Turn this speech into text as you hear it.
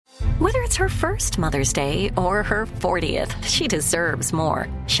Whether it's her first Mother's Day or her 40th, she deserves more.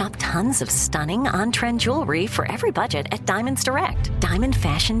 Shop tons of stunning on-trend jewelry for every budget at Diamonds Direct. Diamond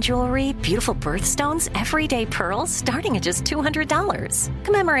fashion jewelry, beautiful birthstones, everyday pearls starting at just $200.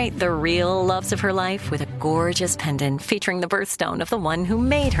 Commemorate the real loves of her life with a gorgeous pendant featuring the birthstone of the one who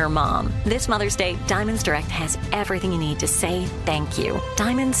made her mom. This Mother's Day, Diamonds Direct has everything you need to say thank you.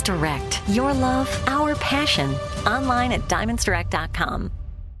 Diamonds Direct. Your love, our passion. Online at diamondsdirect.com.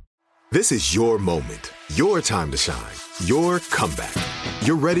 This is your moment, your time to shine, your comeback.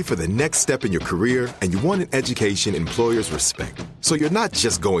 You're ready for the next step in your career, and you want an education employers respect. So you're not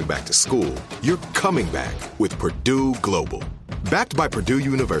just going back to school, you're coming back with Purdue Global. Backed by Purdue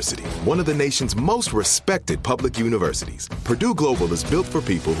University, one of the nation's most respected public universities, Purdue Global is built for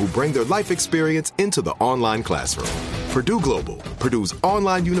people who bring their life experience into the online classroom. Purdue Global, Purdue's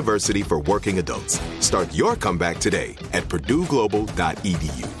online university for working adults. Start your comeback today at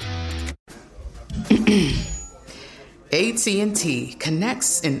purdueglobal.edu. AT&T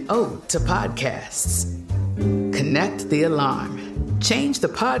connects an ode to podcasts. Connect the alarm. Change the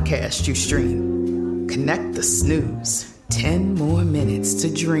podcast you stream. Connect the snooze. 10 more minutes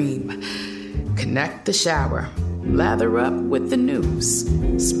to dream. Connect the shower. Lather up with the news.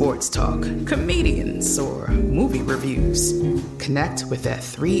 Sports talk, comedians, or movie reviews. Connect with that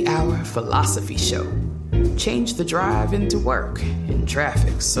 3-hour philosophy show. Change the drive into work in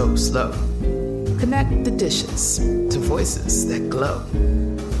traffic so slow. Connect the dishes to voices that glow.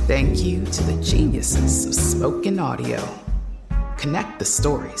 Thank you to the geniuses of spoken audio. Connect the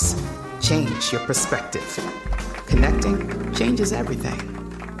stories. Change your perspective. Connecting changes everything.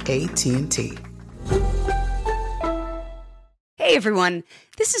 AT&T. Hey everyone,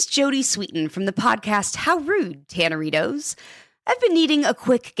 this is Jodie Sweetin from the podcast How Rude, Tanneritos. I've been needing a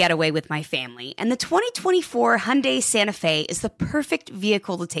quick getaway with my family, and the 2024 Hyundai Santa Fe is the perfect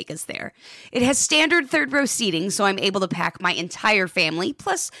vehicle to take us there. It has standard third-row seating, so I'm able to pack my entire family,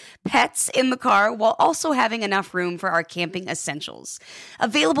 plus pets, in the car, while also having enough room for our camping essentials.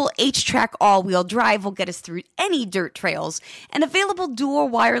 Available H-Track all-wheel drive will get us through any dirt trails, and available dual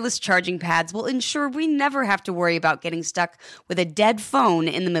wireless charging pads will ensure we never have to worry about getting stuck with a dead phone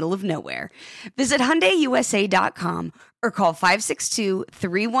in the middle of nowhere. Visit HyundaiUSA.com or call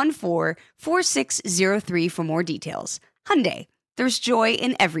 562-314-4603 for more details. Hyundai, there's joy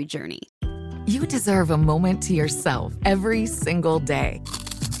in every journey. You deserve a moment to yourself every single day.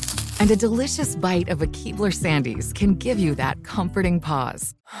 And a delicious bite of a Keebler Sandies can give you that comforting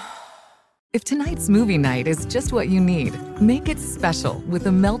pause. If tonight's movie night is just what you need, make it special with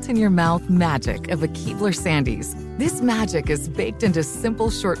the melt-in-your-mouth magic of a Keebler Sandies. This magic is baked into simple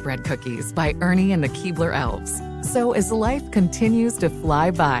shortbread cookies by Ernie and the Keebler Elves. So as life continues to fly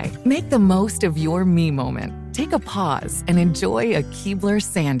by, make the most of your me moment. Take a pause and enjoy a Keebler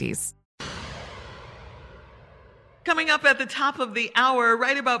Sandies. Coming up at the top of the hour,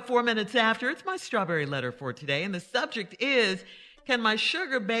 right about 4 minutes after, it's my strawberry letter for today. And the subject is, can my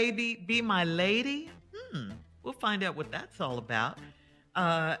sugar baby be my lady? We'll find out what that's all about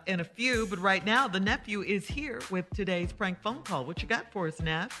in a few. But right now, the nephew is here with today's prank phone call. What you got for us,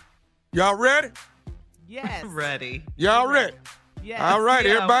 Neff? Y'all ready? Yes. Ready. Y'all ready? Yes. All right,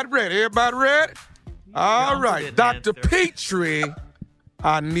 Yeah. everybody ready? Everybody ready? All right, Dr. answer. Petrie,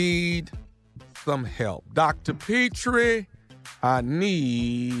 I need some help. Dr. Petrie, I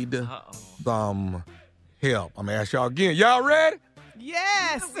need some help. I'm going to ask y'all again. Y'all ready?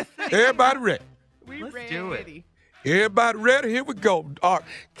 Yes. Everybody ready? Let's do it. Everybody ready? Here we go.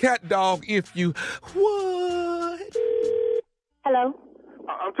 Cat dog, if you would. Hello,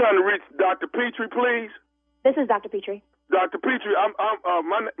 I'm trying to reach Dr. Petrie, please. this is Dr. Petrie. Dr. Petrie,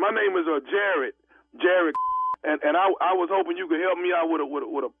 my name is Jared, and I was hoping you could help me out with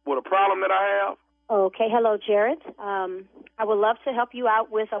a problem that I have. Okay, hello, Jared. I would love to help you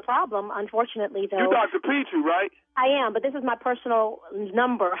out with a problem. Unfortunately, though, You Dr. Petrie, right? I am, but this is my personal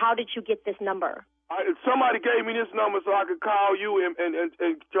number. How did you get this number? Somebody gave me this number so I could call you and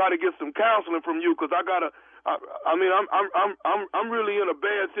try to get some counseling from you, because I'm really in a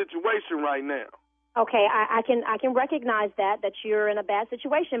bad situation right now. Okay, I can recognize that you're in a bad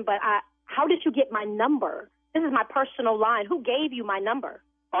situation, but how did you get my number? This is my personal line. Who gave you my number?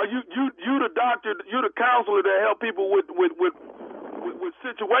 You the doctor, you the counselor that help people with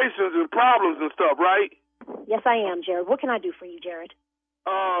situations and problems and stuff, right? Yes, I am, Jared. What can I do for you, Jared?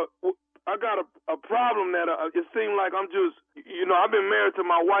 I got a problem that it seems like I'm just, I've been married to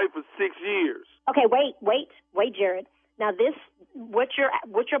my wife for 6 years. Okay, wait, Jared. Now this, what you're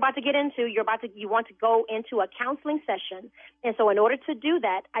about to get into, you want to go into a counseling session, and so in order to do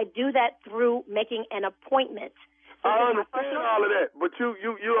that, I do that through making an appointment. I understand all of that, but you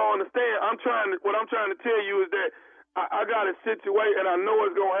don't understand. What I'm trying to tell you is that I got a situation, and I know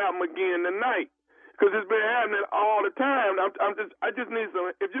it's gonna happen again tonight, because it's been happening all the time. I just need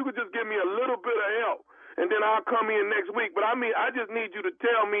some. If you could just give me a little bit of help, and then I'll come in next week. But I just need you to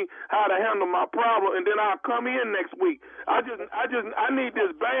tell me how to handle my problem, and then I'll come in next week. I need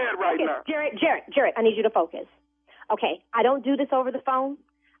this bad right now. Jared, I need you to focus. Okay, I don't do this over the phone.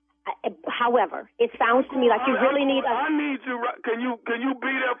 However, it sounds to me like you really need I need you. Can you be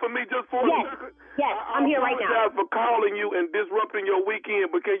there for me just for a second? Yes, I'm here right now. I apologize for calling you and disrupting your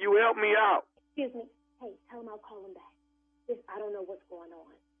weekend, but can you help me out? Excuse me. Hey, tell him I'll call him back. I don't know what's going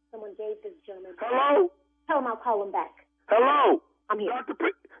on. Someone gave this gentleman. Hello? Tell him I'll call him back. Hello? I'm here.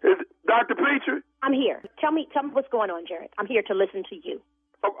 Is it Dr. Petrie? I'm here. Tell me what's going on, Jared. I'm here to listen to you.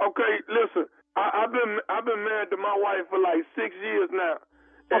 Okay, listen. I've been married to my wife for like 6 years now.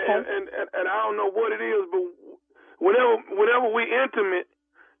 Okay. And I don't know what it is, but whenever we intimate,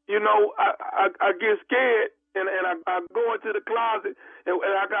 you know, I get scared and I go into the closet and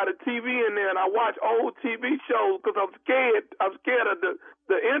I got a TV in there and I watch old TV shows because I'm scared. I'm scared of the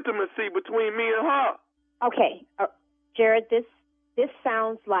intimacy between me and her. Okay, Jared, this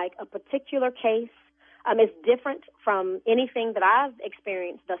sounds like a particular case. It's different from anything that I've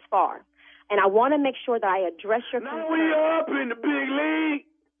experienced thus far, and I want to make sure that I address your concern. Now we up in the big league.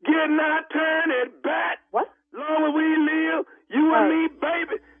 Getting out, turn it back. What? Long as we live, you and me,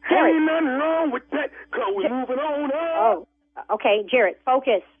 baby. Jared. Ain't nothing wrong with that, because we're moving on up. Oh, okay, Jared,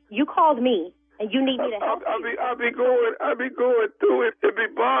 focus. You called me, and you need me to help you. I'll be going through it. It be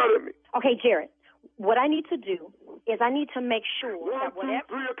bothering me. Okay, Jared, what I need to do is I need to make sure 1, that 2, whatever...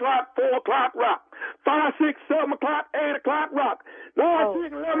 3 o'clock, 4 o'clock, rock. 5, 6, 7 o'clock, 8 o'clock, rock. 9,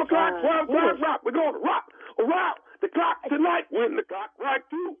 6, 11 o'clock, 12 o'clock, rock. We're going to rock. The clock tonight, when the clock right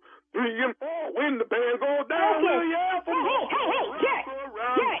 2, 3, and 4, when the band goes down, we'll yell for Hey,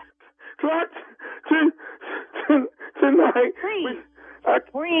 Jared! Clock tonight.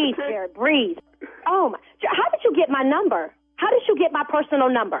 Breathe, Jared, breathe. Oh, my... How did you get my number? How did you get my personal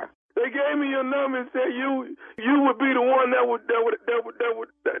number? They gave me your number and said you would be the one that would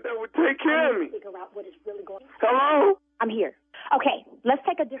take care of me. Figure out what is really going on. Hello? I'm here. Okay, let's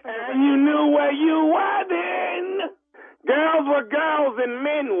take a different... And you knew where you were then. Girls were girls and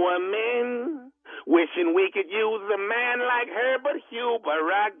men were men. Wishing we could use a man like Herbert Huber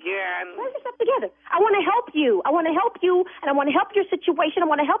again. Pull yourself together. I want to help you. And I want to help your situation. I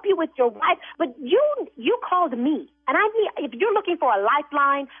want to help you with your wife. But you called me. And if you're looking for a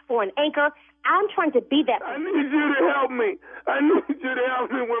lifeline, for an anchor, I'm trying to be that. I need you to help me.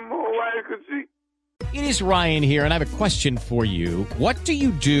 With my wife, because she... It is Ryan here, and I have a question for you. What do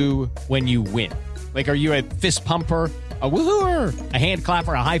you do when you win? Like, are you a fist pumper, a woohooer, a hand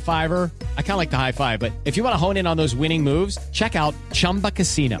clapper, a high fiver? I kind of like the high five, but if you want to hone in on those winning moves, check out Chumba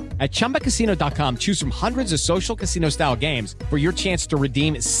Casino. At ChumbaCasino.com, choose from hundreds of social casino-style games for your chance to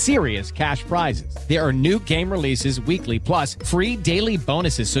redeem serious cash prizes. There are new game releases weekly, plus free daily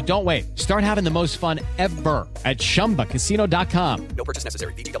bonuses, so don't wait. Start having the most fun ever at ChumbaCasino.com. No purchase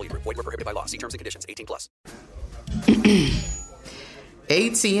necessary. VGW. Void where prohibited by law. See terms and conditions. 18+.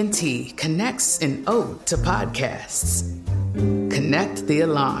 AT&T connects an ode to podcasts. Connect the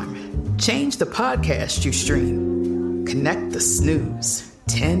alarm. Change the podcast you stream. Connect the snooze.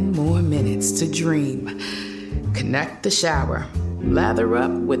 10 more minutes to dream. Connect the shower. Lather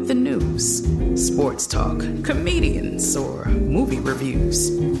up with the news. Sports talk, comedians, or movie reviews.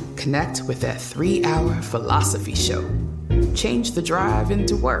 Connect with that 3-hour philosophy show. Change the drive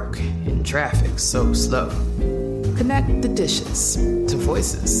into work in traffic so slow. Connect the dishes to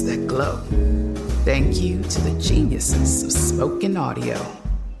voices that glow. Thank you to the geniuses of spoken audio.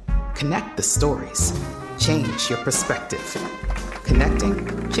 Connect the stories. Change your perspective.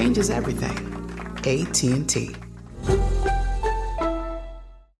 Connecting changes everything. AT&T.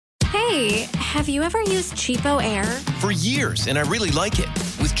 Hey, have you ever used Cheapo Air? For years, and I really like it.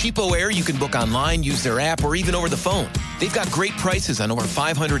 With Cheapo Air, you can book online, use their app, or even over the phone. They've got great prices on over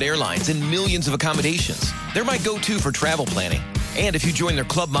 500 airlines and millions of accommodations. They're my go-to for travel planning. And if you join their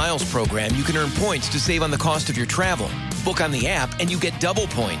Club Miles program, you can earn points to save on the cost of your travel. Book on the app, and you get double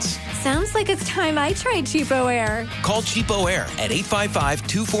points. Sounds like it's time I tried Cheapo Air. Call Cheapo Air at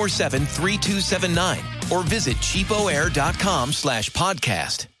 855-247-3279 or visit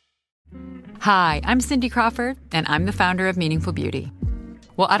cheapoair.com/podcast. Hi, I'm Cindy Crawford, and I'm the founder of Meaningful Beauty.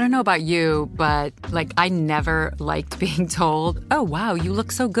 Well, I don't know about you, but, I never liked being told, oh, wow, you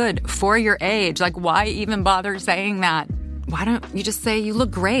look so good for your age. Why even bother saying that? Why don't you just say you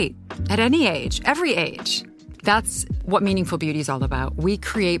look great at any age, every age? That's what Meaningful Beauty is all about. We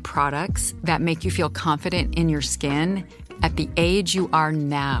create products that make you feel confident in your skin at the age you are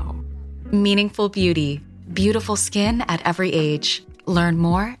now. Meaningful Beauty. Beautiful skin at every age. Learn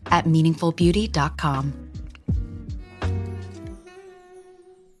more at meaningfulbeauty.com.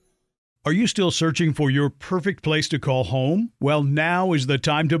 Are you still searching for your perfect place to call home? Well, now is the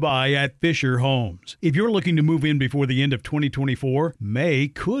time to buy at Fisher Homes. If you're looking to move in before the end of 2024, May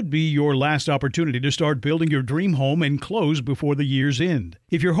could be your last opportunity to start building your dream home and close before the year's end.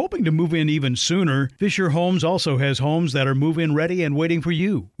 If you're hoping to move in even sooner, Fisher Homes also has homes that are move-in ready and waiting for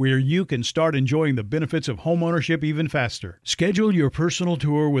you, where you can start enjoying the benefits of homeownership even faster. Schedule your personal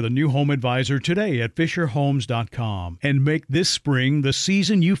tour with a new home advisor today at FisherHomes.com and make this spring the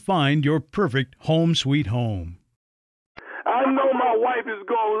season you find your perfect home sweet home. I know my wife is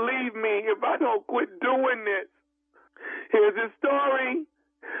going to leave me if I don't quit doing this. Here's a story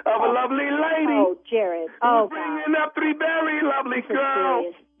of a lovely lady. Oh, Jared. Oh, bringing up three very lovely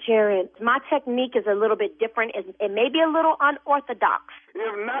girls. Jared, my technique is a little bit different. It may be a little unorthodox.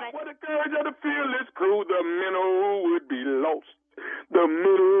 If not for the courage of the fearless crew, the minnow would be lost. The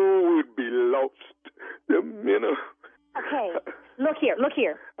minnow would be lost. The minnow. Okay, look here.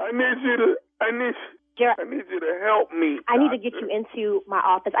 I need you to help me. I need to get you into my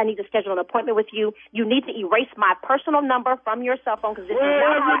office. I need to schedule an appointment with you. You need to erase my personal number from your cell phone because this is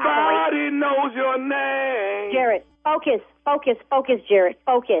not how I operate. Everybody knows your name. Jared, focus, Jared,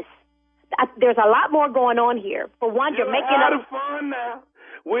 focus. There's a lot more going on here. For one, you're making up fun now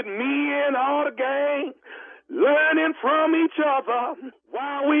with me and all the gang, learning from each other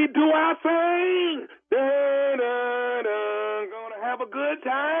while we do our thing. Gonna have a good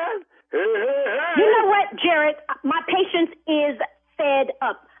time. Hey. You know what, Jared? My patience is fed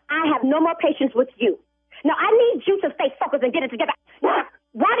up. I have no more patience with you. Now, I need you to stay focused and get it together. What?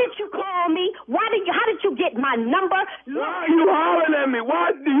 Why did you call me? How did you get my number? Why are you hollering at me?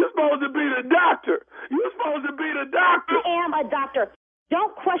 Why? You're supposed to be the doctor. I am a doctor.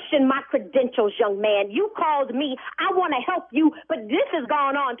 Don't question my credentials, young man. You called me. I want to help you, but this has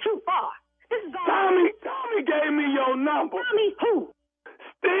gone on too far. Tommy gave me your number. Tommy who?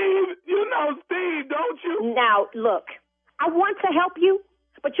 Steve. You know Steve, don't you? Now, look, I want to help you,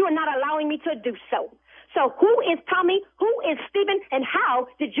 but you are not allowing me to do so. So who is Tommy? Who is Steven? And how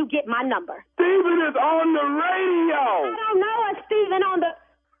did you get my number? Steven is on the radio. I don't know a Steven on the...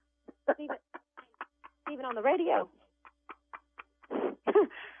 Steven on the radio?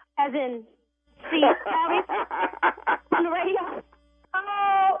 As in Steve Harris on the radio?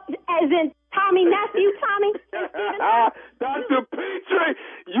 Oh, as in Tommy nephew, Tommy? Dr. Petrie,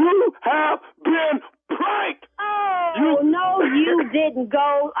 you have been pranked. Oh, no, you didn't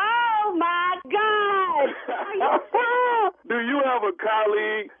go. Oh, my God. Do you have a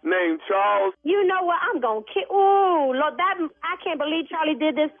colleague named Charles? You know what? I'm going to kill. Oh, Lord, I can't believe Charlie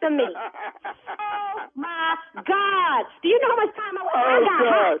did this to me. Oh, my God. Do you know how much time I got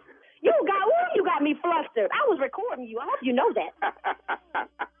hot? You got me flustered. I was recording you. I hope you know that.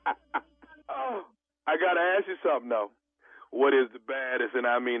 Oh, I got to ask you something, though. What is the baddest, and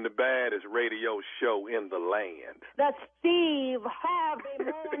I mean the baddest radio show in the land? The Steve Harvey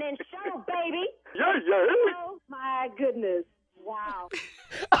Morning Show, baby. Yeah. Oh, my goodness. Wow.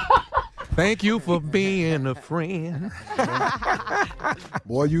 Thank you for being a friend.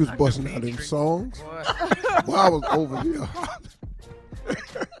 Boy, you was busting out them songs. Boy, I was over here.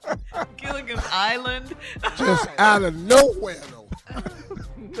 Gilligan's Island. Just out of nowhere, though.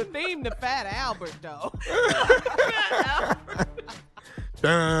 The theme to Fat Albert, though.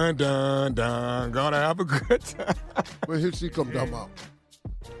 Dun, dun, dun. Gonna have a good time. Well, here she comes talking about.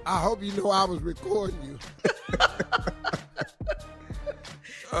 I hope you know I was recording you.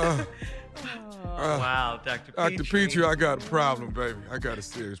 Wow, Dr. Petrie. Dr. Petrie, I got a problem, baby. I got a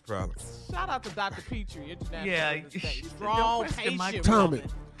serious problem. Shout out to Dr. Petrie, international. Yeah, strong, patient. Tommy,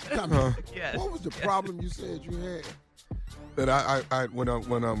 yes. What was the problem you said you had? That I when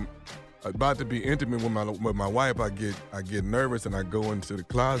I'm about to be intimate with my wife, I get nervous and I go into the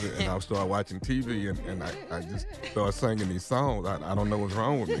closet and I start watching TV and I just start singing these songs. I don't know what's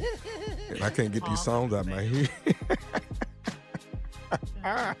wrong with me, and I can't get these songs out of my head.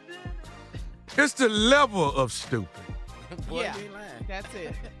 It's the level of stupid. Yeah, that's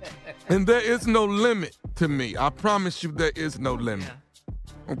it. And there is no limit to me. I promise you there is no limit.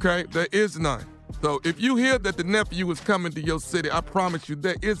 Okay? There is none. So if you hear that the nephew is coming to your city, I promise you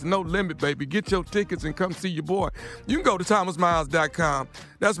there is no limit, baby. Get your tickets and come see your boy. You can go to thomasmiles.com.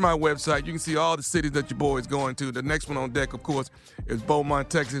 That's my website. You can see all the cities that your boy is going to. The next one on deck, of course, is Beaumont,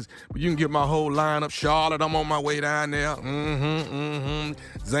 Texas. But you can get my whole lineup. Charlotte, I'm on my way down there.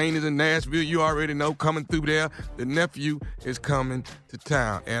 Zane is in Nashville. You already know, coming through there. The nephew is coming to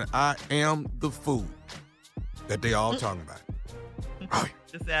town. And I am the fool that they all talking about. Oh,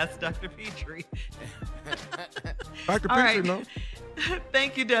 just ask Dr. Petrie. Dr. All Petrie, right. no?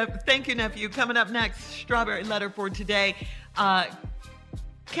 Thank you, nephew. Coming up next, strawberry letter for today.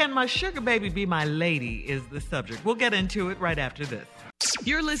 Can my sugar baby be my lady is the subject. We'll get into it right after this.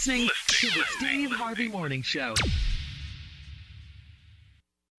 You're listening to the Steve Harvey Morning Show.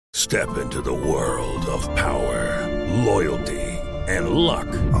 Step into the world of power, loyalty, and luck.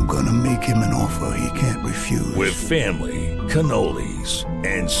 I'm gonna make him an offer he can't refuse. With family, cannolis,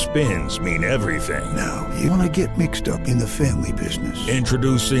 and spins mean everything. Now, you wanna get mixed up in the family business.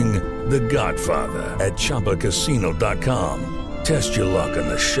 Introducing The Godfather at ChumbaCasino.com. Test your luck in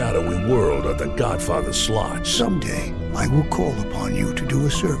the shadowy world of The Godfather slot. Someday, I will call upon you to do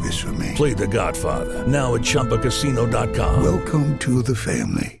a service for me. Play The Godfather, now at ChumbaCasino.com. Welcome to the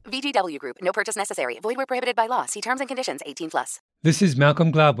family. VGW Group. No purchase necessary. Void where prohibited by law. See terms and conditions. 18+. This is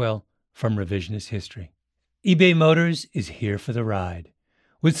Malcolm Gladwell from Revisionist History. eBay Motors is here for the ride.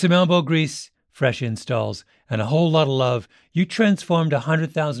 With some elbow grease, fresh installs, and a whole lot of love, you transformed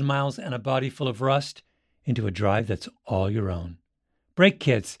 100,000 miles and a body full of rust into a drive that's all your own. Brake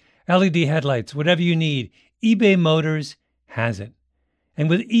kits, LED headlights, whatever you need, eBay Motors has it. And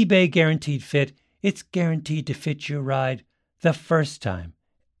with eBay Guaranteed Fit, it's guaranteed to fit your ride the first time,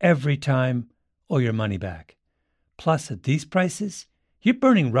 every time, or your money back. Plus, at these prices, you're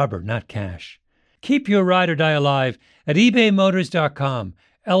burning rubber, not cash. Keep your ride or die alive at ebaymotors.com.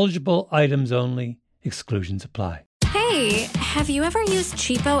 Eligible items only. Exclusions apply. Hey, have you ever used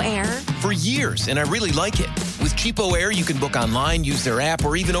Cheapo Air? For years, and I really like it. With Cheapo Air, you can book online, use their app,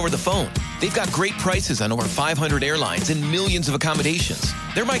 or even over the phone. They've got great prices on over 500 airlines and millions of accommodations.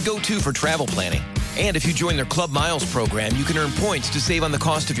 They're my go-to for travel planning. And if you join their Club Miles program, you can earn points to save on the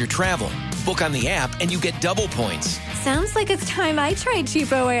cost of your travel. Book on the app, and you get double points. Sounds like it's time I tried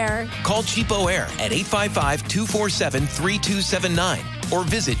Cheapo Air. Call Cheapo Air at 855-247-3279 or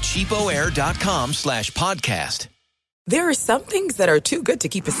visit cheapoair.com/podcast. There are some things that are too good to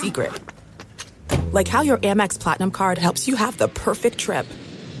keep a secret. Like how your Amex Platinum card helps you have the perfect trip.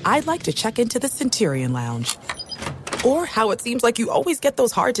 I'd like to check into the Centurion Lounge. Or how it seems like you always get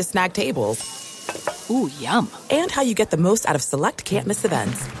those hard-to-snag tables. Ooh, yum. And how you get the most out of select can't-miss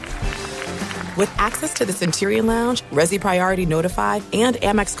events. With access to the Centurion Lounge, Resi Priority Notified, and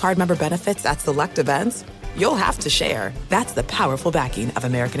Amex card member benefits at select events, you'll have to share. That's the powerful backing of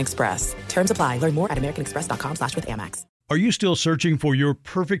American Express. Terms apply. Learn more at americanexpress.com/withAmex. Are you still searching for your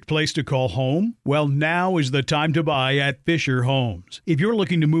perfect place to call home? Well, now is the time to buy at Fisher Homes. If you're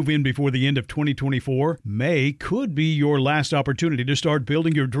looking to move in before the end of 2024, May could be your last opportunity to start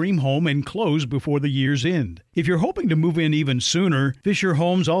building your dream home and close before the year's end. If you're hoping to move in even sooner, Fisher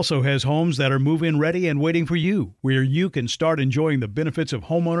Homes also has homes that are move-in ready and waiting for you, where you can start enjoying the benefits of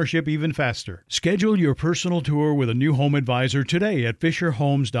homeownership even faster. Schedule your personal tour with a new home advisor today at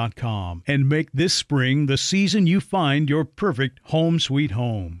FisherHomes.com and make this spring the season you find your perfect home sweet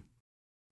home.